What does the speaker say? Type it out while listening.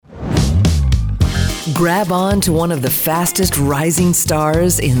Grab on to one of the fastest rising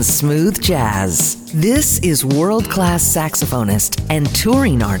stars in smooth jazz. This is world-class saxophonist and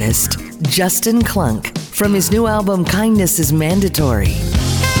touring artist Justin Klunk from his new album Kindness is Mandatory.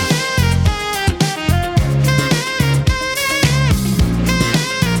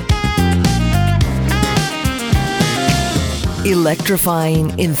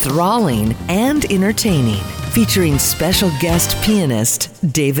 Electrifying, enthralling, and entertaining, featuring special guest pianist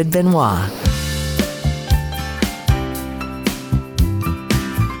David Benoit.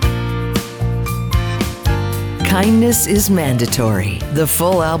 Kindness is Mandatory. The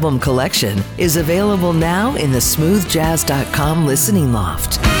full album collection is available now in the smoothjazz.com listening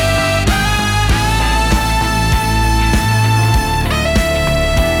loft.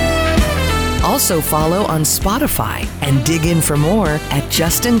 Also follow on Spotify and dig in for more at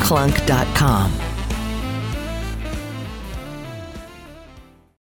justinklunk.com.